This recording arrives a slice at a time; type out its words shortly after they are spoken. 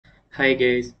Hi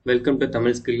guys, welcome to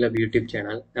Tamil Skillhub YouTube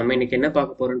channel. நம்ம இன்னைக்கு என்ன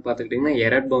பார்க்க போறோம்னு பார்த்துக்கிட்டிங்கன்னா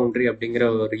எரர் பவுண்டரி அப்படிங்கிற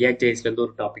ஒரு ரியாக்ட் ஜேஸ்ல இருந்து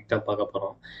ஒரு டாபிக் தான் பார்க்க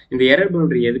போறோம். இந்த எரர்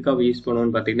பவுண்டரி எதுக்காக யூஸ்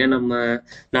பண்ணுவோம்னு பார்த்தீங்கன்னா நம்ம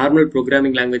நார்மல்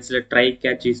ப்ரோக்ராமிங் லாங்குவேஜ்ல ட்ரை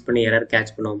கேட்ச் யூஸ் பண்ணி எரர்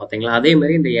கேட்ச் பண்ணுவோம் பார்த்தீங்களா. அதே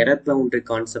மாதிரி இந்த எரர் பவுண்டரி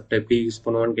கான்செப்ட் எப்படி யூஸ்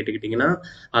பண்ணுவோம்னு கேட்டுக்கிட்டிங்கன்னா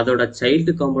அதோட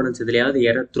சைல்டு காம்போனன்ட்ஸ் எதுலையாவது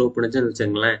எரர் த்ரோ பண்ணுச்சுன்னு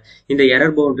வச்சுங்களேன். இந்த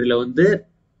எரர் பவுண்டரியில வந்து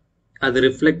அது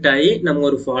ரிஃப்ளெக்ட் ஆகி நம்ம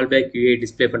ஒரு ஃபால் பேக் யூஐ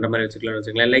டிஸ்பிளே பண்ணுற மாதிரி வச்சுக்கலாம்னு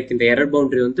வச்சுக்கலாம். லைக் இந்த எரர்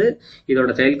பவுண்டரி வந்து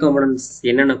இதோட சைல்ட் காம்போனன்ட்ஸ்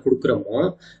என்னென்ன கொடுக்குறோமோ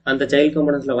அந்த சைல்ட்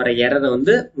காம்போனன்ட்ஸில் வர எரரை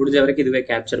வந்து முடிஞ்ச வரைக்கும் இதுவே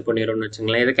கேப்சர் பண்ணிடும்னு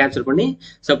வச்சுங்களேன். இதை கேப்சர் பண்ணி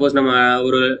சப்போஸ் நம்ம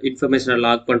ஒரு இன்ஃபர்மேஷனை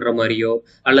லாக் பண்ணுற மாதிரியோ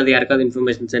அல்லது யாருக்காவது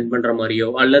இன்ஃபர்மேஷன் சென்ட் பண்ணுற மாதிரியோ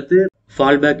அல்லது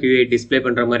ஃபால் பேக் யூஐ டிஸ்பிளே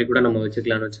பண்ணுற மாதிரி கூட நம்ம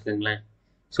வச்சுக்கலாம்னு வச்சுக்கோங்களேன்.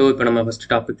 ஸோ இப்போ நம்ம ஃபர்ஸ்ட்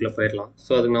டாப்பிக்கில் போயிடலாம்.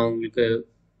 ஸோ அதுக்கு நான் உங்களுக்கு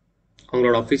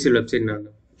அவங்களோட அஃபீஷியல் வெப்சைட் நான்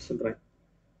சொல்கிறேன்.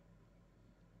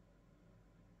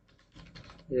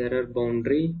 error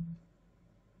boundary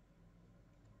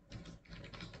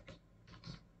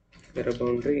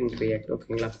in React.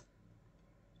 ஓகேங்களா.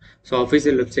 ஸோ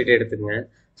அஃபிஷியல் வெப்சைட் எடுத்துங்க.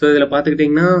 ஸோ இதில்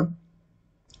பார்த்துக்கிட்டிங்கன்னா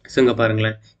இங்கே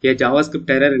பாருங்களேன், a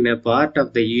JavaScript error in a part of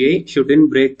the UI shouldn't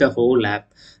break the whole app.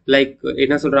 Like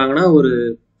என்ன சொல்கிறாங்கன்னா ஒரு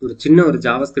சின்ன ஒரு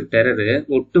ஜாவாஸ்கிரிப்ட் எரரு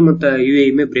ஒட்டுமொத்த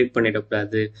யூஐயுமே பிரேக்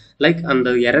பண்ணிடக்கூடாது. லைக்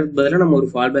அந்த எரர் பதிலாக நம்ம ஒரு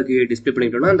ஃபால்பேக் யூஐ டிஸ்பிளே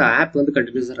பண்ணிட்டோம்னா அந்த ஆப் வந்து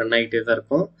கண்டினியூஸாக ரன் ஆகிட்டே தான்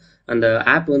இருக்கும். அந்த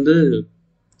ஆப் வந்து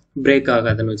பிரேக்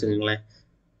ஆகாதுன்னு வச்சுக்கோங்களேன்.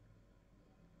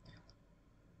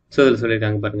 ஸோ இதில்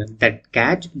சொல்லியிருக்காங்க பாருங்க, that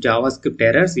catch JavaScript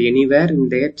errors anywhere in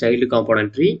there child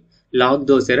காம்போனன்ட்ரி lock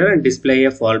those error and display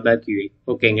a fallback UI.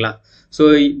 ஓகேங்களா. ஸோ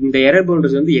இந்த எரர்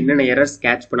பவுண்டரிஸ் வந்து என்னென்ன எரர்ஸ்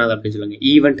கேட்ச் பண்ணாது அப்படின்னு சொல்லுவாங்க.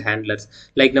 ஈவெண்ட் ஹேண்ட்லர்ஸ்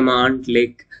லைக் நம்ம ஆன்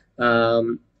கிளிக்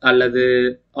அல்லது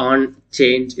ஆன்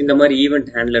சேஞ்ச் இந்த மாதிரி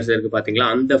ஈவெண்ட் ஹேண்ட்லர்ஸ் இருக்குது பார்த்தீங்களா.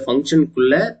 அந்த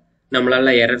ஃபங்க்ஷனுக்குள்ள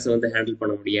நம்மளால எரர்ஸ் வந்து ஹேண்டில்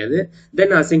பண்ண முடியாது.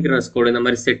 தென் அசிங்க்ரனஸ் கோட் இந்த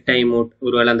மாதிரி செட் டைம் அவுட்,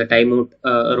 ஒருவேளை அந்த டைம் அவுட்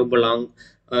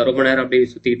ரொம்ப நேரம் அப்படியே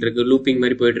சுற்றிட்டு இருக்கு, லூப்பிங்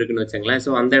மாதிரி போயிட்டு இருக்குன்னு வச்சுங்களேன்.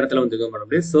 ஸோ அந்த இடத்துல வந்து எதுவும் பண்ண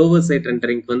முடியாது. சர்வர் சைட்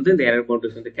ரெண்டரிங்க்கு வந்து இந்த எரர்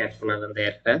பவுண்டரிஸ் வந்து கேட்ச் பண்ணாது அந்த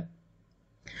எரரை.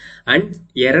 And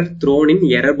error thrown in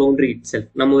error boundary it self.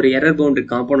 நம்ம ஒரு எரர் பவுண்டரி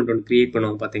காம்போனன்ட் ஒன்று கிரியேட்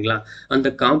பண்ணுவோம் பார்த்தீங்களா. அந்த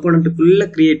காம்போனன்ட்டுக்குள்ள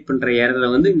கிரியேட் பண்ற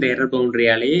எரரை வந்து இந்த எரர்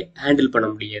பவுண்டரியாலேயே ஹேண்டில் பண்ண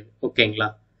முடியாது. ஓகேங்களா.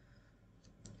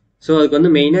 ஸோ அதுக்கு வந்து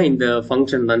மெயினாக இந்த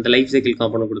ஃபங்க்ஷன் தான், இந்த லைஃப் சைக்கிள்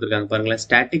காம்போனன்ட் கொடுத்துருக்காங்க பாருங்களேன்,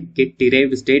 static get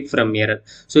derived state from error.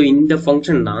 So இந்த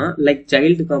ஃபங்க்ஷன் தான் லைக்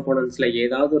சைல்டு காம்போனன்ட்ஸில்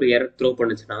ஏதாவது ஒரு எரர் த்ரோ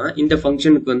பண்ணுச்சுன்னா இந்த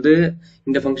ஃபங்க்ஷனுக்கு வந்து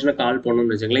இந்த ஃபங்க்ஷனை கால்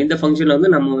பண்ணணும்னு வச்சுங்களேன். இந்த ஃபங்க்ஷனில்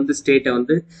வந்து நம்ம வந்து ஸ்டேட்டை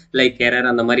வந்து லைக்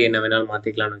எரர் அந்த மாதிரி என்ன வேணாலும்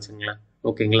மாற்றிக்கலாம்னு வச்சுங்களேன்.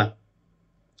 ஓகேங்களா.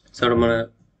 ஸோ நம்ம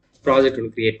ப்ராஜெக்ட்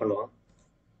ஒன்று கிரியேட் பண்ணுவோம்.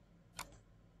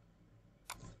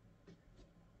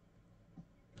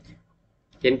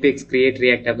 npx create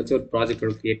react app வச்சு ஒரு ப்ராஜெக்ட்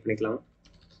ஒன்று கிரியேட் பண்ணிக்கலாம்.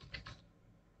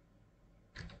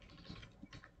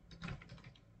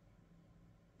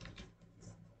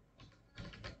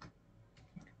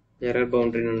 எரர்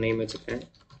பவுண்டரி நான் நேம் வச்சுக்கிறேன்,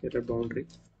 error boundary.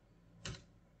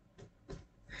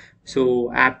 So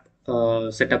app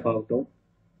setup ஆகட்டும்.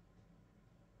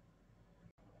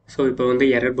 ஸோ இப்போ வந்து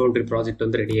எரர் பவுண்டரி ப்ராஜெக்ட்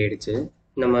வந்து ரெடி ஆகிடுச்சு.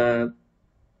 நம்ம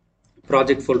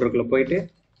ப்ராஜெக்ட் ஃபோல்டருக்குள்ளே போயிட்டு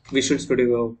விஷுவல்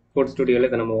ஸ்டுடியோ கோட் ஸ்டுடியோவில்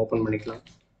இதை நம்ம ஓப்பன் பண்ணிக்கலாம்.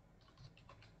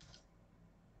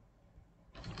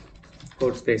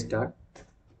 Code space start.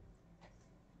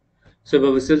 ஸோ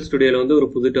இப்போ விஷுவல் ஸ்டுடியோவில் வந்து ஒரு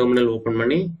புது டெர்மினல் ஓப்பன்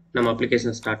பண்ணி நம்ம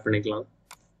அப்ளிகேஷன் ஸ்டார்ட் பண்ணிக்கலாம்.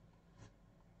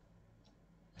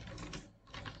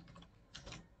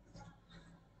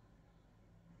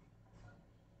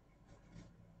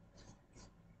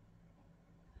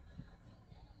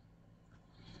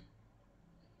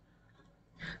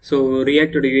 ஸோ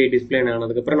ரியாக்டட் யூஐ டிஸ்பிளே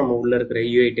ஆனதுக்கப்புறம் நம்ம உள்ளே இருக்கிற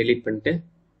யூஐ டெலீட் பண்ணிட்டு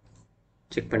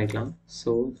செக் பண்ணிக்கலாம்.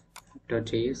 ஸோ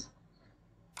 .js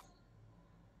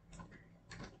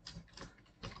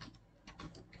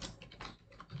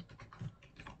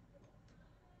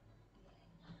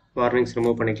வார்னிங்ஸ்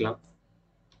ரிமூவ் பண்ணிக்கலாம்.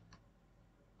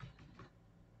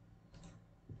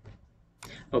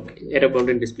 ஓகே, எரர்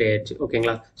பவுண்டரி டிஸ்பிளே ஆயிடுச்சு.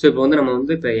 ஓகேங்களா. ஸோ இப்போ வந்து நம்ம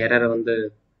வந்து இப்போ எரரை வந்து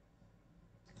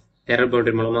எரர்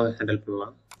பவுண்டரி மூலமாக ஹேண்டில்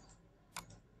பண்ணலாம்.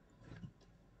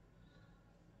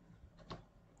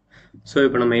 ஸோ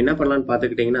இப்போ நம்ம என்ன பண்ணலாம்னு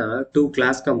பார்த்துக்கிட்டிங்கன்னா 2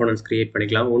 கிளாஸ் காம்போனன்ட்ஸ் கிரியேட்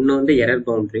பண்ணிக்கலாம். ஒன்று வந்து எரர்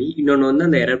பவுண்டரி, இன்னொன்று வந்து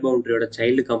அந்த எரர் பவுண்டரியோட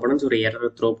சைல்டு காம்போனன்ட்ஸ் ஒரு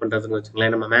எரர் த்ரோ பண்ணுறதுன்னு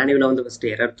வச்சுக்கலாம். நம்ம மேனுவலாக வந்து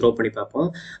ஃபஸ்ட்டு எரர் த்ரோ பண்ணி பார்ப்போம்.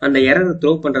 அந்த எரர்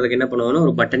த்ரோ பண்ணுறதுக்கு என்ன பண்ணுவோம்னா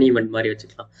ஒரு பட்டன் ஈவெண்ட் மாதிரி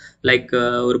வச்சுக்கலாம். லைக்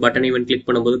ஒரு பட்டன் ஈவெண்ட் கிளிக்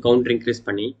பண்ணும்போது கவுண்டர் இன்க்ரீஸ்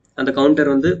பண்ணி அந்த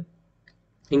கவுண்டர் வந்து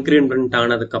இன்க்ரிமெண்ட்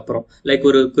ஆனதுக்கப்புறம் லைக்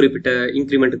ஒரு குறிப்பிட்ட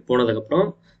இன்க்ரிமெண்ட்டுக்கு போனதுக்கப்புறம்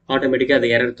ஆட்டோமேட்டிக்காக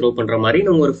அது எரர் த்ரோ பண்ணுற மாதிரி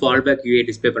நம்ம ஒரு ஃபால்பேக் யூஐ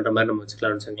டிஸ்பிளே பண்ணுற மாதிரி நம்ம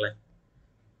வச்சுக்கலாம்னு வச்சுங்களேன்.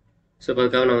 ஸோ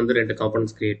அதுக்காக நான் வந்து 2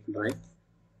 காம்போனன்ட்ஸ் கிரியேட் பண்ணுறேன்.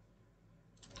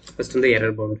 ஃபர்ஸ்ட் வந்து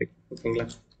எரர் பவுண்டரி. ஓகேங்களா.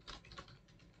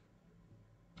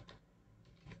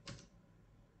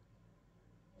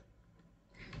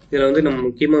 இதில் வந்து நம்ம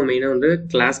முக்கியமாக மெயினாக வந்து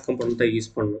கிளாஸ் காம்போனன்ட் தான்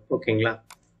யூஸ் பண்ணணும். ஓகேங்களா.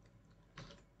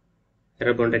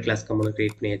 Error boundary class component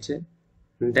create பண்ணியாச்சு.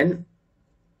 தென்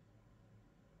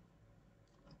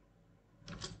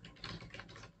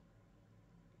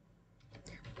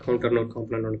கவுண்டர் நோட்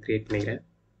காம்பனன்ட் ஒன்று கிரியேட் பண்ணிக்கிறேன்.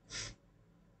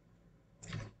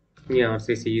 இங்கே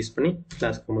RCC யூஸ் பண்ணி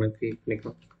கிளாஸ் காம்பனன்ட் கிரியேட்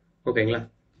பண்ணிக்கலாம். ஓகேங்களா?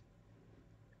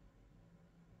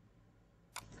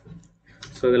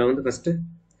 ஸோ இதில் வந்து ஃபஸ்ட்டு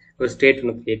ஒரு ஸ்டேட்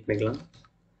ஒன்று கிரியேட் பண்ணிக்கலாம்.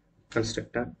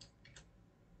 Constructor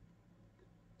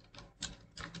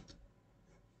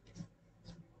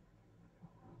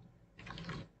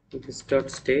this dot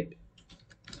state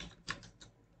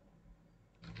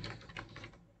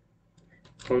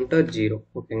counter 0.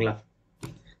 ஓகேங்களா?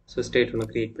 ஸோ ஸ்டேட் ஒன்று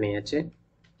கிரியேட் பண்ணியாச்சு.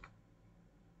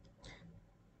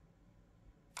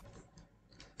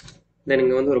 தென்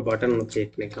இங்கே வந்து ஒரு பட்டன் ஒன்று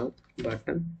கிரியேட் பண்ணிக்கலாம்.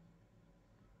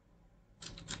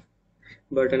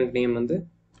 பட்டனுக்கு நேம் வந்து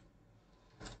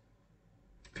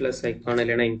ப்ளஸ் ஐக்கான்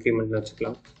இல்லைன்னா இன்க்ரிமெண்ட்னு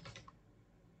வச்சுக்கலாம்.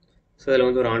 ஸோ அதில்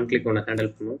வந்து ஒரு ஆன் கிளிக் ஒன்று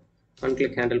ஹேண்டில் பண்ணுவோம். ஆன்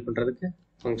கிளிக் ஹேண்டில் பண்ணுறதுக்கு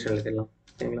ஃபங்க்ஷன் எழுதிடலாம்.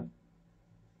 ஓகேங்களா?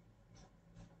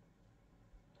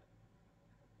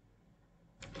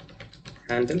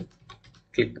 Handle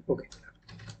click. Okay,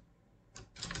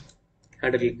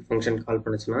 handle click function கால்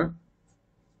பண்ணுச்சுன்னா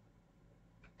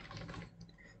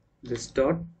this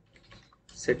dot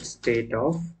set state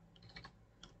of,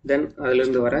 தென்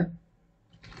அதிலிருந்து வர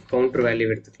கவுண்டர் வேல்யூ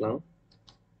எடுத்துக்கலாம்.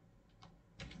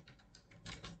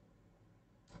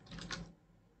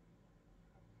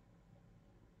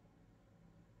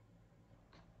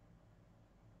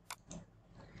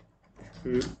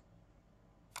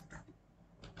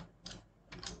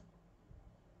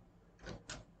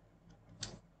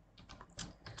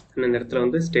 இந்த இடத்துல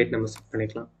வந்து ஸ்டேட் நம்ம செட்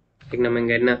பண்ணிக்கலாம். இப்போ நம்ம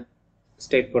இங்கே என்ன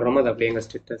ஸ்டேட் போடுறோமோ அது அப்படியே எங்கள்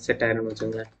செட் ஆயிரும்னு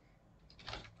வச்சுங்களேன்.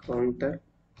 கவுண்டர்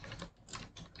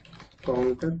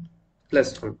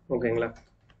 +1. ஓகேங்களா?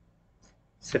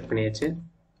 செட் பண்ணியாச்சு.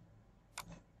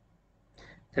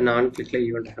 தென் ஆன் கிளிக்ல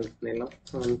ஈவெண்ட் ஹேண்டில் பண்ணிடலாம்.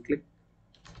 On click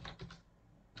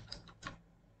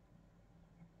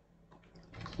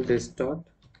this dot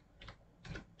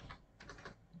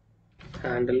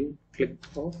handle click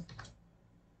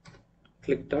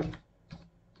dot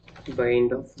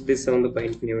bind of this வந்து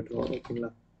bind பண்ணி விட்டுருவோம். ஓகேங்களா?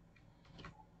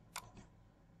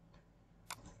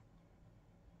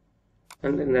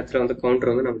 அண்ட் இந்த இடத்துல வந்து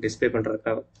கவுண்டர் வந்து நம்ம டிஸ்பிளே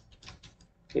பண்ணுறதுக்காக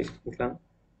யூஸ் பண்ணிக்கலாம்.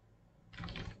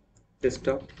 this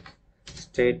dot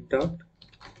state dot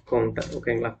counter.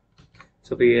 ஓகேங்களா? ஸோ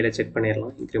இப்போ யூஏல செக்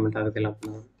பண்ணிடலாம் இன்க்ரிமெண்ட் ஆகுது எல்லாம்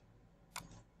பண்ணலாம்.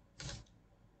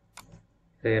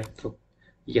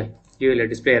 யூஏல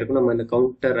டிஸ்பிளே இருக்கும். நம்ம இந்த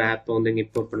கவுண்டர் ஆப் வந்து இங்கே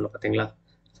இம்போர்ட் பண்ணலாம். பார்த்தீங்களா?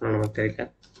 ஸோ நமக்கு தெரியல.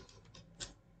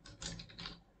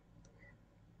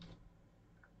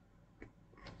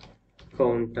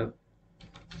 counter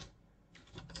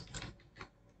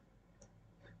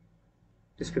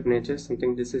display nature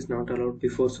something this is not allowed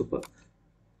before super.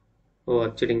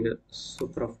 actually இந்த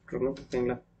super after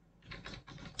ஓகேங்களா?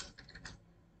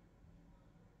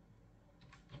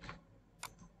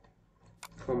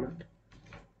 format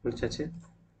முடிச்சாச்சு.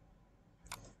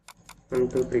 1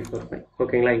 2 3 4 5.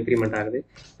 ஓகேங்களா? இன்க்ரிமெண்ட் ஆகுது.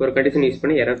 ஒரு கண்டிஷன் யூஸ்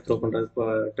பண்ணி எரர் த்ரோ பண்ணுறதுக்கு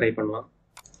ட்ரை பண்ணலாம்.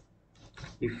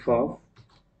 if of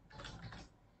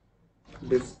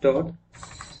this dot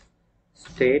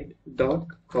state dot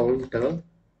counter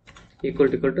equal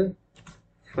to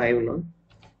 5 னா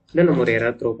தென் நம்ம ஒரு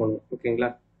எரர் த்ரோ பண்ணுவோம். ஓகேங்களா?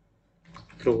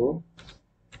 Throw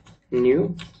new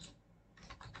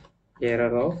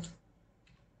error of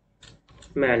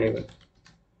manual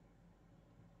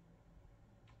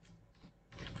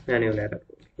error.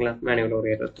 ஓகேங்களா? மேனுவல் ஒரு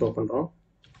எரர் த்ரோ பண்ணுறோம்.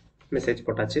 மெசேஜ்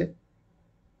போட்டாச்சு.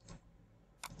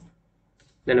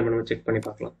 தென் நம்ம செக் பண்ணி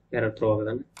பார்க்கலாம் எரர் த்ரோ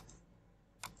ஆகுதான்னு.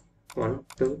 1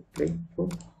 2 3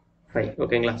 4 5.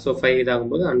 ஓகேங்களா? ஸோ 5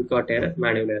 இதாகும்போது அன்காட் எரர்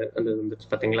மேனுவல் எரர் அந்த வந்துச்சு.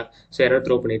 பார்த்தீங்களா? ஸோ எரர்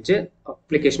த்ரோ பண்ணிடுச்சு.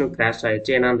 அப்ளிகேஷனும் கிராஷ்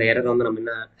ஆயிடுச்சு. ஏன்னா அந்த எரர் வந்து நம்ம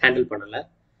இன்னும் ஹேண்டில் பண்ணலை.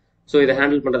 ஸோ இதை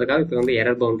ஹேண்டில் பண்ணுறதுக்காக இப்போ வந்து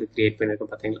எரர் பவுண்டரி கிரியேட்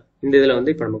பண்ணியிருக்கோம். பார்த்தீங்களா? இந்த இதில்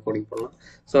வந்து இப்போ நம்ம கோடிங் பண்ணலாம்.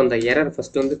 ஸோ அந்த எரர்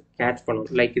ஃபர்ஸ்ட் வந்து கேட்ச்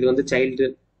பண்ணணும். லைக் இது வந்து சைல்டு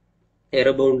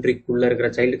எரர் பவுண்டரிக்குள்ளே இருக்கிற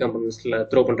சைல்டு காம்பனன்ட்ஸில்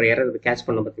த்ரோ பண்ணுற எரர் இது கேட்ச்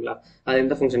பண்ணணும். பார்த்தீங்களா? அது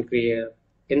எந்த ஃபங்க்ஷன்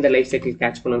எந்த லைஃப் சைக்கிள்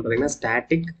கேட்ச் பண்ணணும்னு பார்த்தீங்கன்னா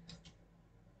static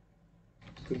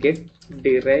get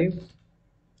derive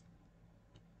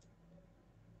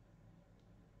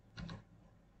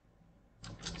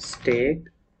state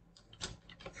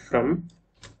from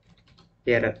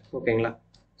error. ஓகேங்களா?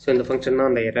 ஸோ இந்த ஃபங்க்ஷன்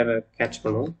தான் அந்த எரரை கேட்ச்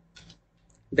பண்ணும்.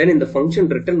 தென் இந்த ஃபங்க்ஷன்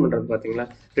ரிட்டர்ன் பண்ணுறது பார்த்தீங்களா?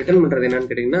 ரிட்டர்ன் பண்ணுறது என்னன்னு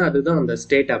கேட்டிங்கன்னா அதுதான் அந்த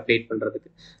ஸ்டேட் அப்டேட் பண்ணுறதுக்கு.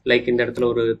 லைக் இந்த இடத்துல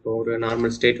ஒரு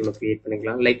நார்மல் ஸ்டேட் ஒன்று க்ரியேட்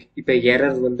பண்ணிக்கலாம். லைக் இப்போ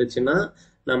எரர் வந்துச்சுன்னா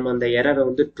நம்ம அந்த எரரை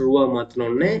வந்து ட்ரூவாக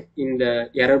மாற்றினோடனே இந்த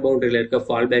எரர் பவுண்டரியில் இருக்க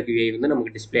ஃபால்பேக் யூஐ வந்து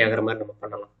நமக்கு டிஸ்பிளே ஆகிற மாதிரி நம்ம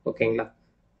பண்ணலாம். ஓகேங்களா?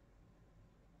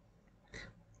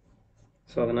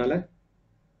 ஸோ அதனால்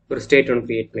ஒரு ஸ்டேட் ஒன்று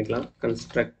க்ரியேட் பண்ணிக்கலாம்.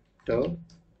 Constructor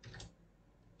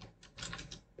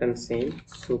then same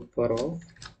super of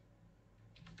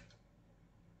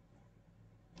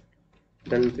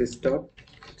then this dot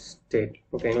state.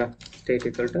 ஓகேங்களா? state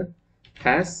equal to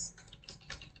has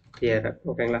error.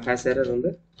 ஓகேங்களா, has error வந்து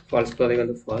false, இப்போதைக்கு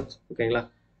வந்து false. ஓகேங்களா,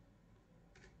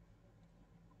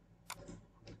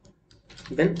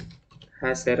 then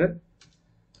has error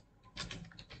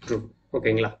true.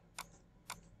 ஓகேங்களா,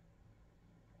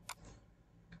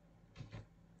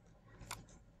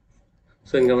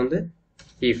 ஸோ இங்கே வந்து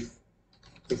if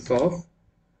of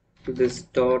this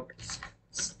dot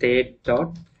state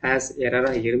dot has error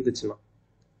இருந்துச்சுன்னா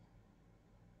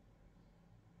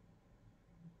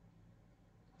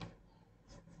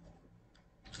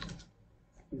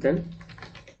then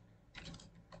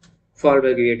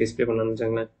fallback UA display பண்ணணும்னு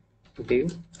வச்சுங்களேன்.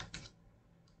 give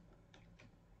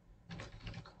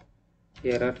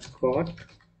error caught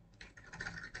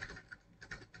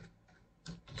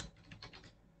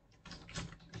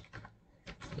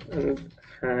and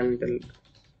handled.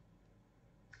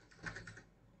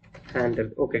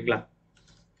 ஓகேங்களா,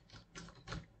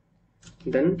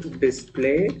 then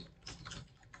display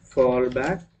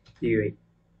fallback UI.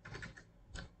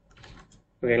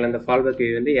 ஓகேங்களா, இந்த fallback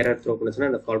UI வந்து error throw பண்ணுச்சுன்னா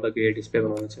இந்த fallback UI display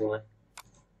பண்ணணும்னு வச்சுக்கோங்களேன்.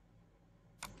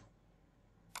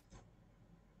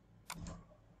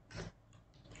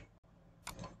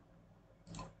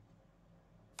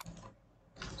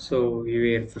 ஸோ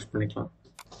UI refresh பண்ணிக்கலாம்.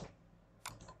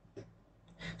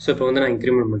 ஸோ இப்போ வந்து நான்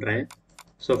இன்க்ரிமெண்ட் பண்ணுறேன்.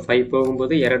 ஸோ 5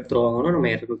 போகும்போது எரர் த்ரோ ஆகணும், நம்ம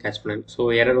எரரும் கேட்ச் பண்ணணும். ஸோ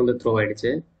எரர் வந்து த்ரோ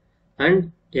ஆகிடுச்சு and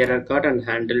error God and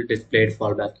handle displayed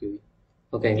fall back UV.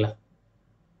 ஓகேங்களா,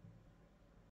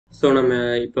 ஸோ நம்ம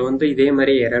இப்போ வந்து இதே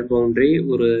மாதிரி எரர் பவுண்ட்ரி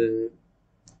ஒரு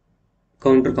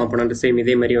கவுண்டர் காம்பனண்ட் சேம்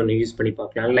இதே மாதிரி ஒன்று யூஸ் பண்ணி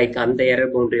பார்க்கலாம். லைக் அந்த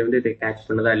எரர் பவுண்ட்ரி வந்து இதை கேட்ச்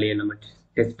பண்ணதா இல்லையா நம்ம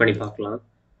டெஸ்ட் பண்ணி பார்க்கலாம்.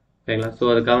 ஓகேங்களா, ஸோ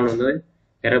அதுக்காக நான் வந்து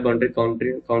எரர் பவுண்ட்ரி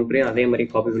கவுண்டரையும் அதே மாதிரி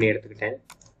காப்பி பண்ணி எடுத்துக்கிட்டேன்.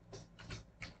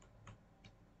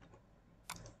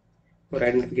 ஒரு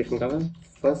ஐடென்டிஃபிகேஷனுக்காக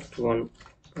ஃபர்ஸ்ட் ஒன்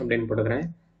அப்படின்னு போட்டுக்கிறேன்.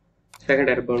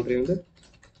 செகண்ட் எரர் பவுண்டரி வந்து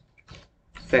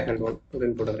செகண்ட் ஒன்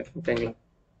அப்படின்னு போட்டுக்கிறேன். ஓகேங்களா,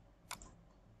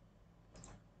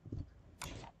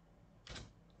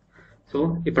 ஸோ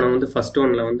இப்போ நான் வந்து ஃபர்ஸ்ட்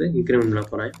ஒன்ல வந்து இன்க்ரிமெண்ட் பண்ண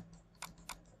போகிறேன்.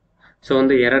 ஸோ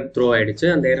வந்து எரர் த்ரோ ஆகிடுச்சு,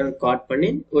 அந்த எரர் காட் பண்ணி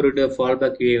ஒரு ஃபால்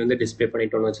பேக் யூஏ வந்து டிஸ்பிளே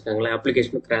பண்ணிட்டோம்னு வச்சுக்கோங்களேன்.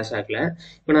 அப்ளிகேஷனும் கிராஷ் ஆகல.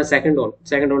 இப்போ நான் செகண்ட்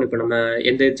ஒன் இப்போ நம்ம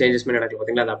எந்த சேஞ்சஸ்மே நடக்கல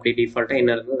பார்த்தீங்களா, அது அப்படியே டிஃபால்ட்டாக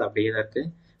என்ன இருந்தது அது அப்படியே தான் இருக்குது.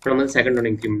 இப்போ நம்ம வந்து செகண்ட் ஒன்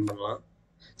இன்க்ரிமெண்ட் பண்ணலாம்.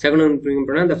 செகண்ட் ஒன் இன்க்ரிமெண்ட்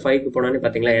பண்ணால் அந்த 5க்கு போனாலே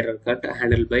பார்த்தீங்களா error God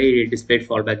handle by displayed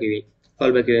fall back UA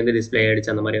வந்து டிஸ்பிளே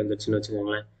ஆகிடுச்சு, அந்த மாதிரி வந்துச்சுன்னு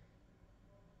வச்சுக்கோங்களேன்.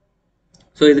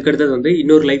 ஸோ இதுக்கு அடுத்தது வந்து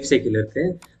இன்னொரு லைஃப் சைக்கிள் இருக்குது.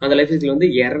 அந்த லைஃப் சைக்கிள் வந்து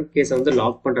எரர் கேஸை வந்து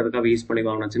லாக் பண்ணுறதுக்காக யூஸ்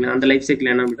பண்ணிக்குவாங்கன்னு வச்சுக்கோங்க. அந்த லைஃப் சைக்கிள்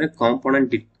என்ன பண்ணுறேன், component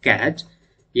did catch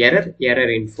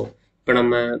error info. இப்போ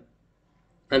நம்ம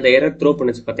அந்த எரர் த்ரோ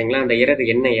பண்ணுச்சு பார்த்தீங்களா, அந்த எரர்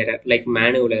என்ன எரர், லைக்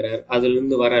மேனுவல் எரர்,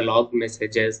 அதுலேருந்து வர லாக்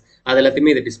மெசேஜஸ் அது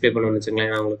எல்லாத்தையுமே இதை டிஸ்பிளே பண்ணணும்னு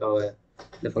வச்சுக்கோங்களேன். நான் உங்களுக்காக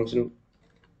இந்த ஃபங்க்ஷன்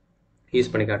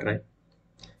யூஸ் பண்ணி காட்டுறேன்.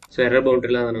 ஸோ எரர்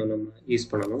பவுண்டரிலாம் அதை நம்ம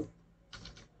யூஸ் பண்ணணும்.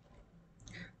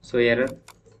 So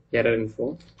error info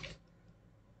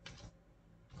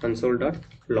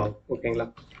console.log. ஓகேங்களா,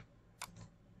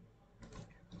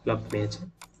 லாக் பண்ணியாச்சு.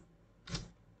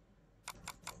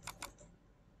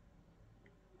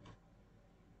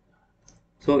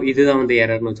 ஸோ இதுதான் வந்து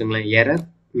எரர்னு வச்சுங்களேன், error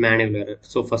manual error.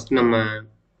 So first நம்ம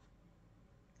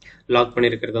லாக்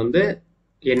பண்ணியிருக்கிறது வந்து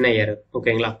என்ன எரர்.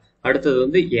 ஓகேங்களா, அடுத்தது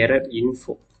வந்து எரர்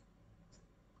இன்ஃபோ.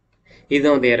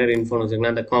 இதுதான் வந்து எரர் இன்ஃபோன்னு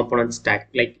வச்சுக்கலாம். அந்த காம்போனன்ட் ஸ்டாக்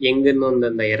லைக் எங்கேருந்து வந்து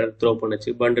அந்த எரர் த்ரோ பண்ணுச்சு,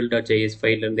 bundle.js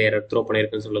ஃபைல்லேருந்து எரர் த்ரோ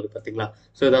பண்ணியிருக்குன்னு சொல்லுது பார்த்தீங்களா.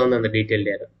 ஸோ இதான் வந்து அந்த டீட்டெயில்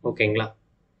எரர். ஓகேங்களா,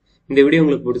 இந்த வீடியோ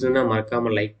உங்களுக்கு பிடிச்சிருந்தா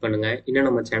மறக்காமல் லைக் பண்ணுங்கள். இன்னும்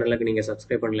நம்ம சேனலுக்கு நீங்கள்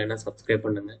சப்ஸ்கிரைப் பண்ணலைன்னா சப்ஸ்கிரைப்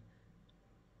பண்ணுங்கள்.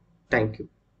 தேங்க்யூ.